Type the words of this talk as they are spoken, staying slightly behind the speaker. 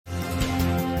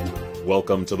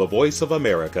Welcome to the Voice of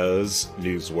America's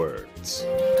Newswords.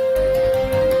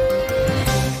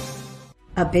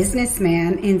 A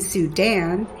businessman in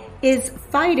Sudan is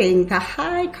fighting the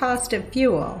high cost of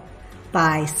fuel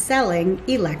by selling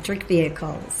electric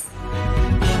vehicles.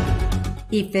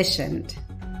 Efficient.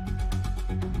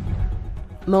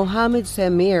 Mohammed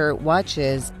Samir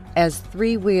watches as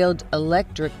three-wheeled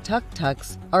electric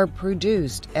tuk-tuks are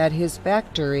produced at his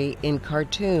factory in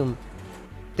Khartoum.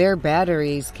 Their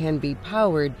batteries can be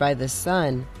powered by the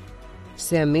sun.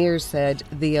 Samir said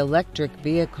the electric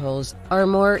vehicles are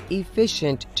more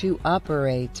efficient to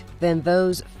operate than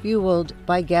those fueled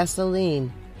by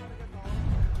gasoline.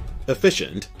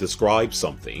 Efficient describes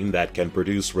something that can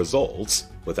produce results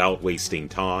without wasting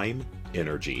time,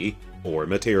 energy, or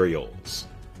materials.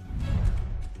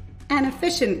 An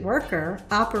efficient worker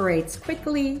operates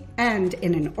quickly and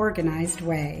in an organized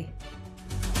way.